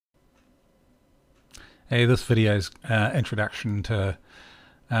Hey, this video is introduction to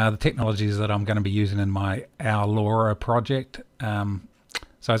the technologies that I'm going to be using in our Lora project. So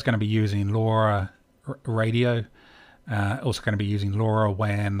it's going to be using Lora radio, also going to be using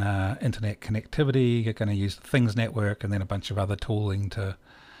Lorawan internet connectivity. You're going to use the Things network and then a bunch of other tooling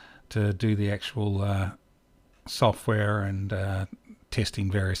to do the actual software and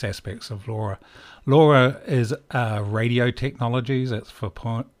testing various aspects of Lora. Lora is radio technologies. It's for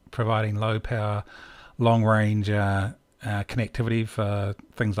providing low power, long range connectivity for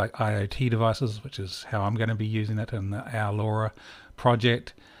things like IoT devices, which is how I'm going to be using it in our Lora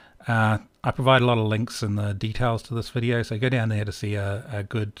project. I provide a lot of links in the details to this video, so go down there to see a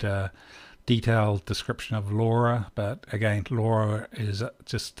good detailed description of Lora. But again, Lora is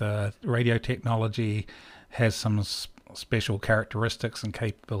just radio technology, has some special characteristics and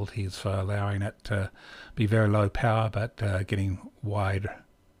capabilities for allowing it to be very low power but getting wide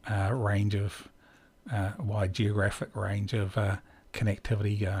geographic range of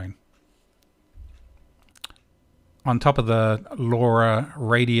connectivity going. On top of the Lora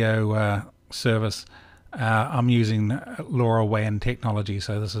radio service, I'm using Lorawan technology.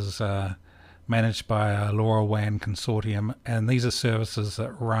 So this is managed by a Lorawan consortium, and these are services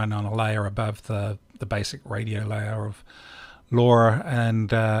that run on a layer above the basic radio layer of Lora,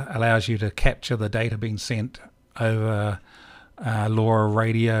 and allows you to capture the data being sent over Lora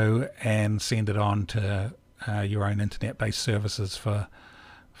radio and send it on to your own internet-based services for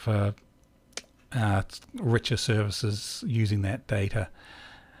richer services using that data.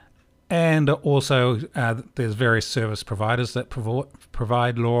 And also there's various service providers that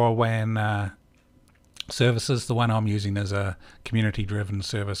provide Lorawan services. The one I'm using is a community-driven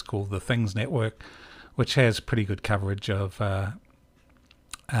service called the Things network, which has pretty good coverage of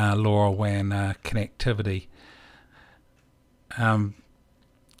Lorawan connectivity.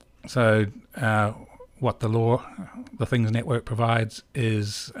 What the Things network provides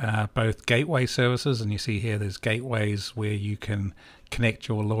is both gateway services, and you see here there's gateways where you can connect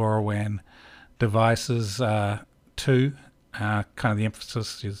your Lorawan devices to. Kind of the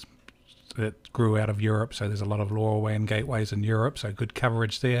emphasis is it grew out of Europe, so there's a lot of Lorawan gateways in Europe, so good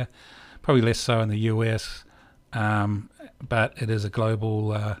coverage there. Probably less so in the US, but it is a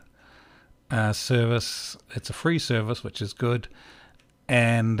global service. It's a free service, which is good,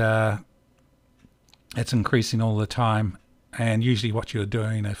 and it's increasing all the time. And usually what you're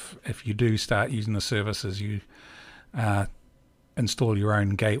doing if you do start using the services, you install your own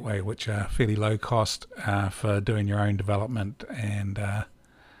gateway, which are fairly low cost for doing your own development and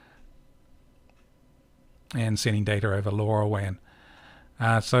sending data over Lorawan.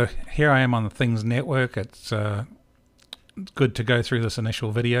 So here I am on the Things network. It's good to go through this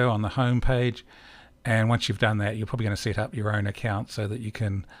initial video on the home page, and once you've done that, you're probably going to set up your own account so that you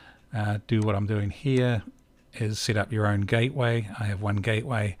can do what I'm doing here, is set up your own gateway. I have one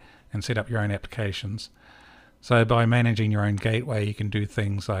gateway, and set up your own applications. So by managing your own gateway, you can do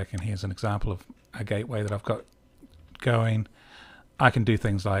things like, and here's an example of a gateway that I've got going. I can do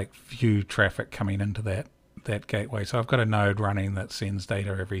things like view traffic coming into that gateway. So I've got a node running that sends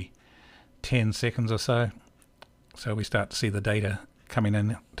data every 10 seconds or so. So we start to see the data coming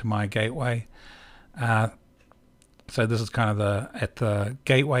in to my gateway. So this is kind of at the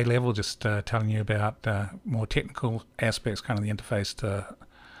gateway level, just telling you about more technical aspects, kind of the interface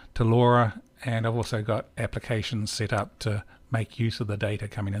to Lora. And I've also got applications set up to make use of the data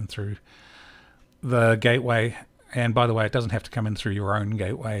coming in through the gateway. And by the way, it doesn't have to come in through your own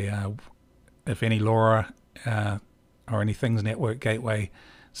gateway. If any Lora or any Things network gateway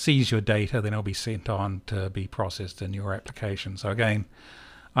sees your data, then it'll be sent on to be processed in your application. So again,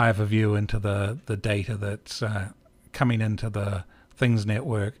 I have a view into the data that's coming into the Things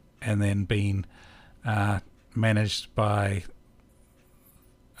network and then being managed by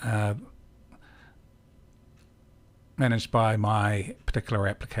my particular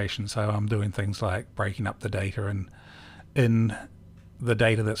application. So I'm doing things like breaking up the data and in the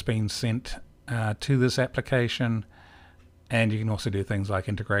data that's being sent to this application. And you can also do things like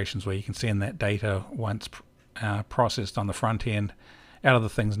integrations where you can send that data once processed on the front end out of the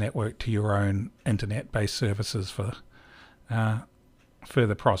Things network to your own internet-based services for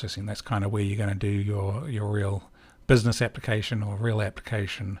further processing. That's kind of where you're going to do your real business application or real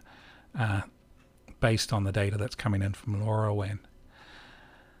application based on the data that's coming in from Lorawan.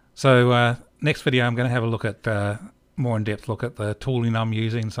 So next video I'm going to have a look at more in-depth look at the tooling I'm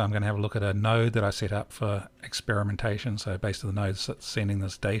using. So I'm going to have a look at a node that I set up for experimentation. So based on the nodes that's sending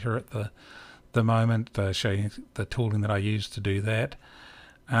this data at the moment, show you the tooling that I use to do that.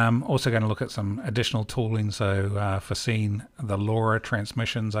 Also going to look at some additional tooling, so for seeing the Lora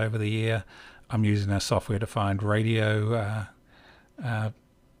transmissions over the air. I'm using a software-defined radio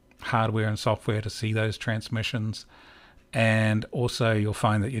hardware and software to see those transmissions. And also you'll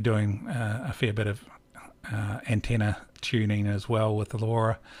find that you're doing a fair bit of antenna tuning as well with the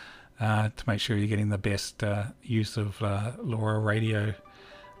Lora to make sure you're getting the best use of Lora radio.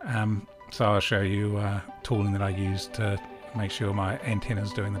 So I'll show you tooling that I use to make sure my antenna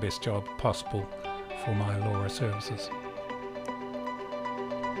is doing the best job possible for my Lora services.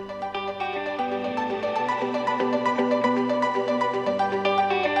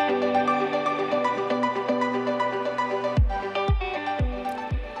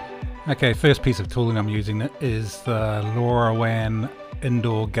 Okay, first piece of tooling I'm using is the Lorawan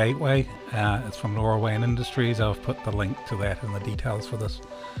indoor gateway. It's from Lorawan Industries. I've put the link to that in the details for this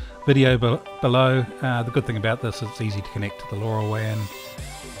video below. The good thing about this is it's easy to connect to the Lorawan,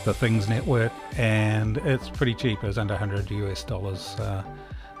 the Things network, and it's pretty cheap. It's under $100 US.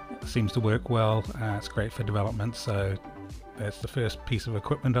 It seems to work well. It's great for development, so that's the first piece of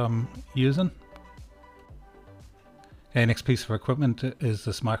equipment I'm using. Okay, next piece of equipment is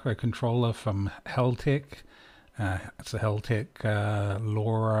this microcontroller from Heltec. It's a Heltec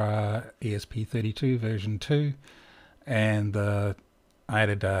Lora ESP32 version 2, and I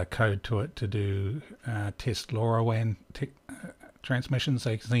added code to it to do test Lorawan transmissions.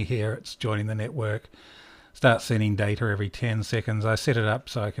 So you can see here it's joining the network, start sending data every 10 seconds. I set it up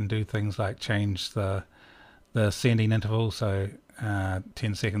so I can do things like change the sending interval. So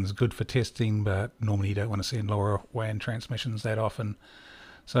 10 seconds is good for testing, but normally you don't want to send Lorawan transmissions that often.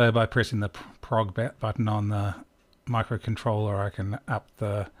 So by pressing the prog button on the microcontroller, I can up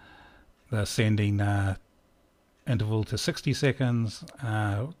the sending interval to 60 seconds.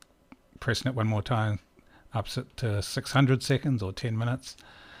 Pressing it one more time ups it to 600 seconds or 10 minutes.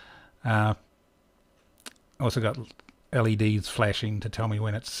 Also got LEDs flashing to tell me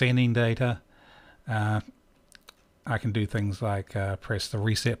when it's sending data. I can do things like press the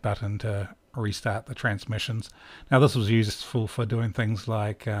reset button to restart the transmissions. Now this was useful for doing things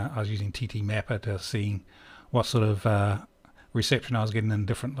like I was using TT Mapper to see what sort of reception I was getting in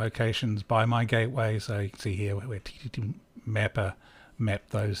different locations by my gateway. So you can see here where TT Mapper mapped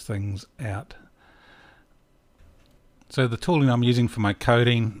those things out. So the tooling I'm using for my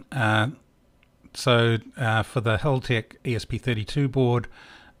coding, for the Heltec ESP32 board,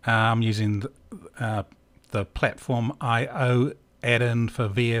 I'm using the platformIO add-in for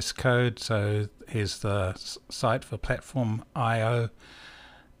VSCode. So here's the site for platformIO.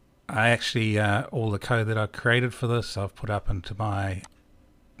 I actually, all the code that I created for this, I've put up into my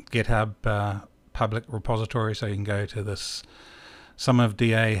GitHub public repository. So you can go to this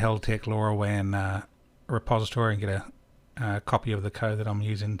SumOfDA Heltec Lorawan repository and get a copy of the code that I'm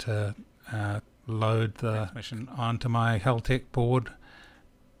using to load the transmission onto my Heltec board.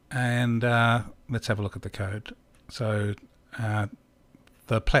 And let's have a look at the code. So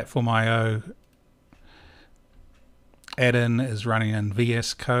the platformIO add-in is running in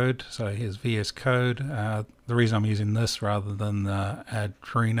VSCode. So here's VSCode. The reason I'm using this rather than the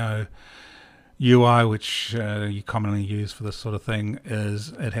Arduino UI, which you commonly use for this sort of thing, is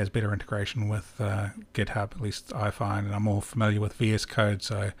it has better integration with GitHub, at least I find, and I'm more familiar with VSCode,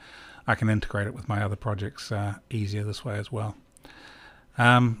 so I can integrate it with my other projects easier this way as well.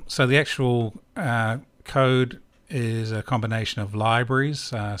 So the actual code is a combination of libraries.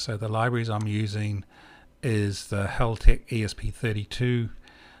 So the libraries I'm using is the Heltec ESP32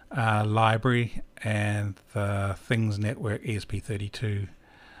 library and the Things Network ESP32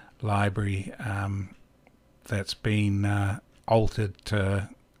 library that's been altered to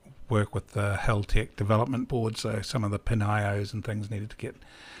work with the Heltec development board. So some of the pin IOs and things needed to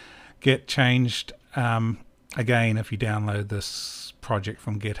get changed. Again, if you download this project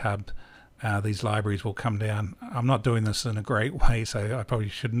from GitHub, these libraries will come down. I'm not doing this in a great way, so I probably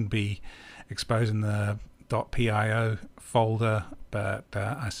shouldn't be exposing the .pio folder, but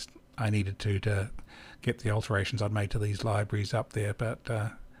I needed to get the alterations I'd made to these libraries up there, but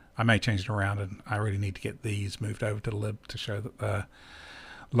I may change it around, and I really need to get these moved over to lib to show that the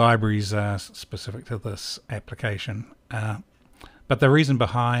libraries are specific to this application. But the reason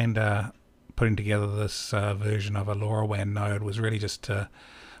behind putting together this version of a Lorawan node was really just to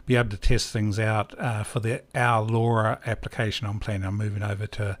be able to test things out for our Lora application. I'm planning on moving over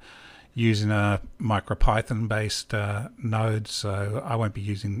to using a MicroPython based node, so I won't be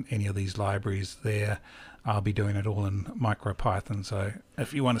using any of these libraries there. I'll be doing it all in MicroPython. So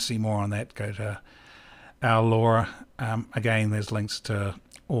if you want to see more on that, go to our Lora. Again, there's links to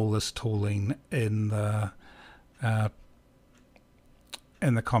all this tooling in the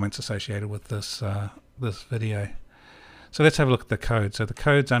comments associated with this this video. So let's have a look at the code. So the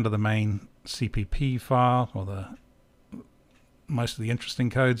code's under the main CPP file, or the most of the interesting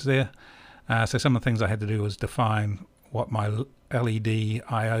codes there. So some of the things I had to do was define what my LED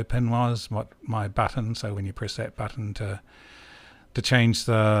I/O pin was, what my button. So when you press that button to change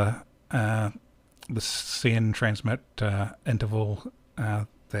the send transmit interval,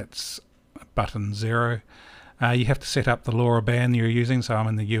 that's button 0. You have to set up the LoRa band you're using. So I'm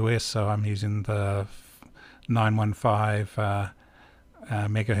in the US, so I'm using the 915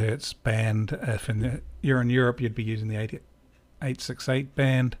 megahertz band. If you're in Europe, you'd be using the 868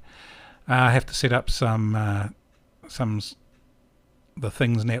 band. I have to set up some the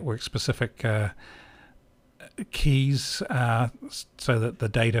things network specific keys so that the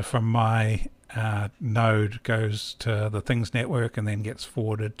data from my node goes to the things network and then gets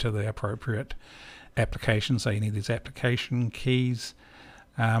forwarded to the appropriate application. So you need these application keys.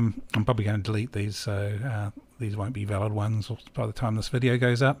 I'm probably going to delete these, so these won't be valid ones by the time this video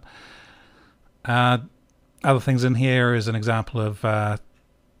goes up. Other things in here is an example of a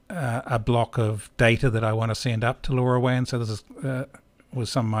block of data that I want to send up to LoRaWAN. So this is was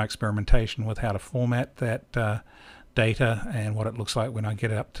some of my experimentation with how to format that data and what it looks like when I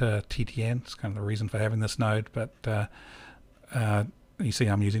get it up to TTN. It's kind of the reason for having this node, but you see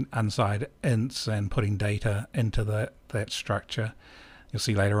I'm using unsigned ints and putting data into that structure. You'll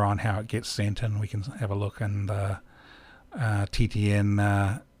see later on how it gets sent, and we can have a look in the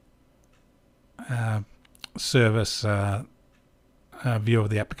TTN service view of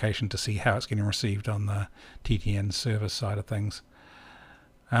the application to see how it's getting received on the TTN service side of things.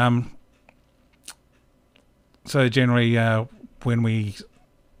 So generally when we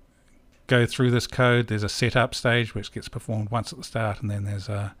go through this code, there's a setup stage which gets performed once at the start, and then there's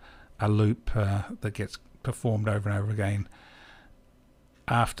a loop that gets performed over and over again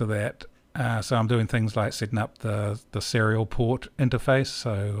after that. So I'm doing things like setting up the serial port interface.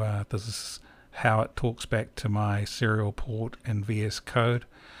 So this is how it talks back to my serial port in VSCode.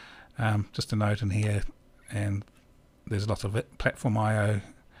 Just a note in here, and there's lots of platformIO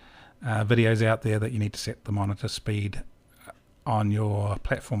videos out there that you need to set the monitor speed on your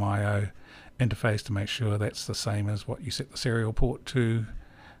platformIO interface to make sure that's the same as what you set the serial port to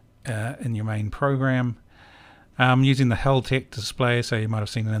in your main program. Using the Heltec display, so you might have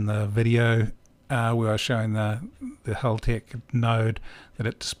seen it in the video where I was showing the Heltec node that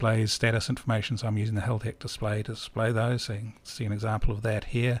it displays status information. So I'm using the Heltec display to display those. So you can see an example of that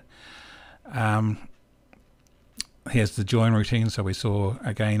here. Here's the join routine. So we saw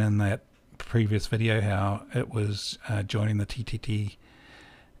again in that previous video how it was joining the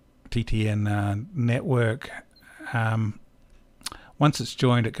TTN network. Once it's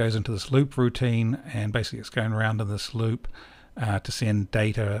joined, it goes into this loop routine, and basically it's going around in this loop to send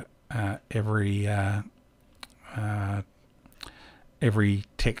data every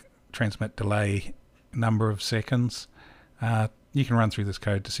tech transmit delay number of seconds. You can run through this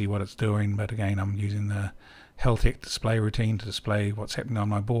code to see what it's doing, but again I'm using the Heltec display routine to display what's happening on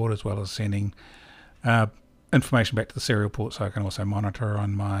my board, as well as sending information back to the serial port, so I can also monitor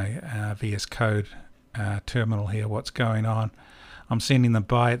on my VSCode terminal here what's going on. I'm sending the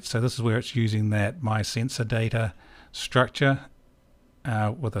bytes, so this is where it's using that my sensor data structure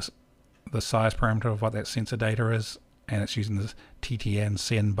with the size parameter of what that sensor data is, and it's using this TTN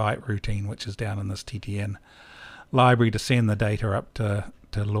send byte routine, which is down in this TTN library to send the data up to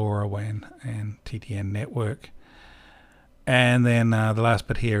LoRaWAN and TTN network. And then the last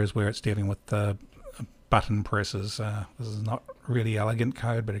bit here is where it's dealing with the button presses. This is not really elegant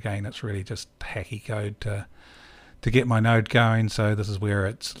code, but again it's really just hacky code to get my node going. So this is where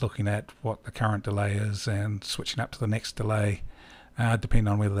it's looking at what the current delay is and switching up to the next delay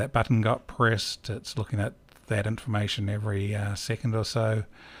depending on whether that button got pressed. It's looking at that information every second or so.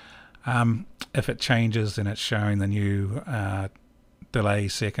 If it changes, then it's showing the new delay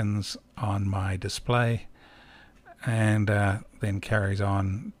seconds on my display, and then carries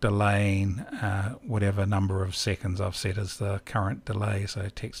on delaying whatever number of seconds I've set as the current delay. So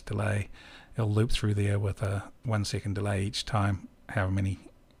text delay, it'll loop through there with a 1 second delay each time, however many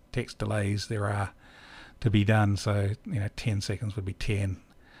text delays there are to be done. So 10 seconds would be 10,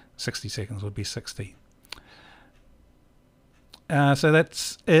 60 seconds would be 60. So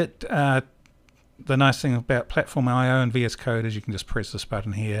that's it. The nice thing about platformIO and VSCode is you can just press this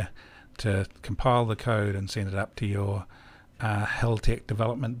button here to compile the code and send it up to your Heltec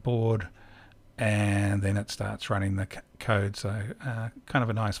development board, and then it starts running the code. So kind of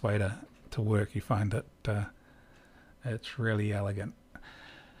a nice way to work. You find it it's really elegant.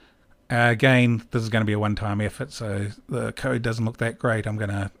 Again, this is going to be a one-time effort, so the code doesn't look that great. I'm going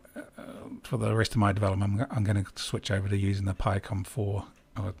to for the rest of my development, I'm going to switch over to using the PyCom4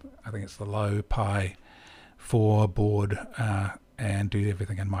 I think it's the Low Pi 4 board, and do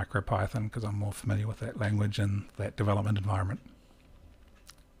everything in MicroPython because I'm more familiar with that language and that development environment.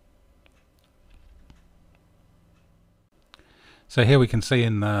 So here we can see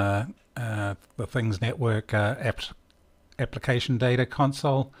in the Things Network application data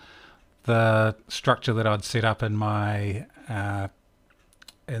console the structure that I'd set up in my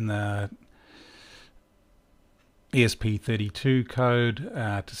in the ESP32 code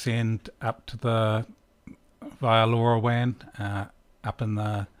to send up to the via Lorawan, up in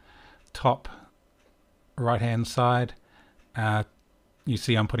the top right hand side. You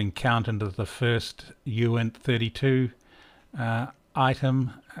see I'm putting count into the first uint32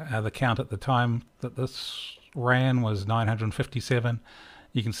 item. The count at the time that this ran was 957.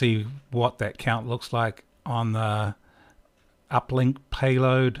 You can see what that count looks like on the uplink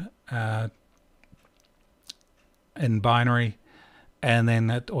payload in binary, and then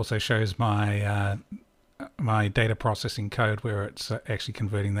it also shows my my data processing code where it's actually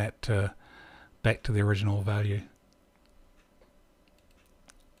converting that back to the original value.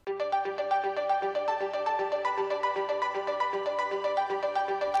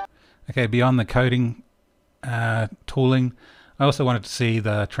 Okay, beyond the coding tooling, I also wanted to see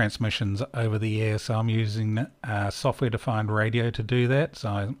the transmissions over the air, so I'm using software-defined radio to do that.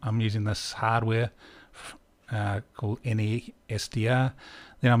 So I'm using this hardware called NESDR.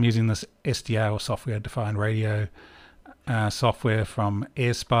 Then I'm using this SDR, or software-defined radio software from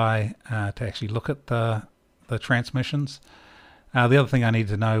AirSpy to actually look at the transmissions. The other thing I needed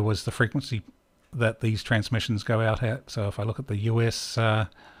to know was the frequency that these transmissions go out at. So if I look at the US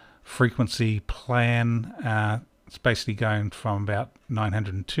frequency plan, it's basically going from about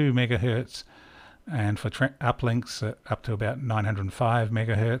 902 megahertz, and for uplinks up to about 905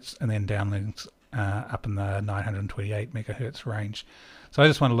 megahertz, and then downlinks up in the 928 megahertz range. So I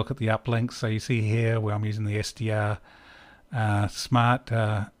just want to look at the uplinks. So you see here where I'm using the SDR smart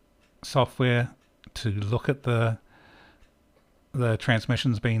software to look at the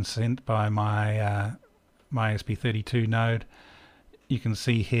transmissions being sent by my my ESP32 node. You can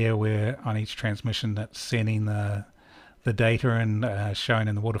see here where on each transmission that's sending the data, and shown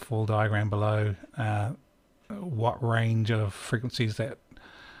in the waterfall diagram below what range of frequencies that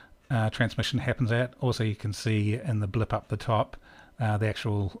transmission happens at. Also you can see in the blip up the top the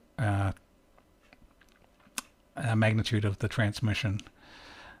actual magnitude of the transmission.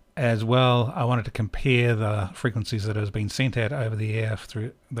 As well, I wanted to compare the frequencies that has been sent at over the air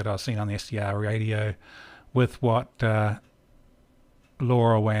that I've seen on the SDR radio with what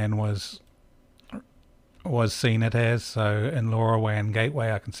Lorawan was seen it as. So in Lorawan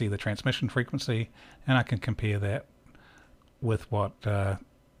gateway I can see the transmission frequency, and I can compare that with what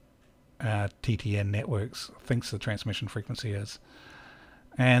TTN networks thinks the transmission frequency is.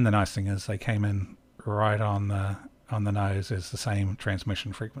 And the nice thing is they came in right on the nose as the same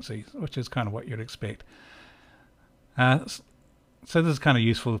transmission frequency, which is kind of what you'd expect. So this is kind of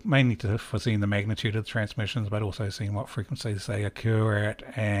useful mainly for seeing the magnitude of the transmissions, but also seeing what frequencies they occur at,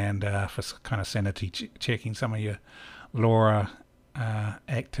 and for kind of sanity checking some of your LoRa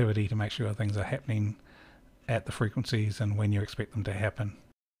activity to make sure things are happening at the frequencies and when you expect them to happen.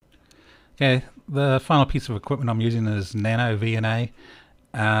 Okay, the final piece of equipment I'm using is NanoVNA.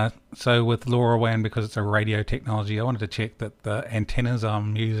 So with Lorawan, because it's a radio technology, I wanted to check that the antennas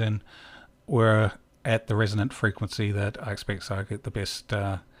I'm using were at the resonant frequency that I expect, so I get the best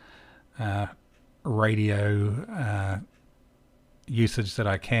radio usage that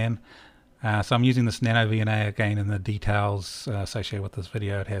I can. So I'm using this NanoVNA again in the details associated with this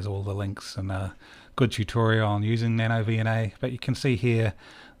video. It has all the links and a good tutorial on using NanoVNA, but you can see here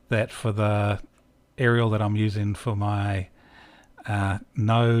that for the aerial that I'm using for my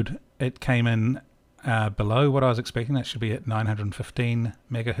node, it came in below what I was expecting. That should be at 915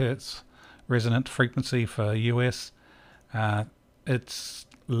 megahertz resonant frequency for US. It's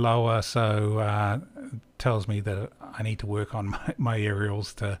lower, so tells me that I need to work on my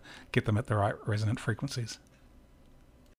aerials to get them at the right resonant frequencies.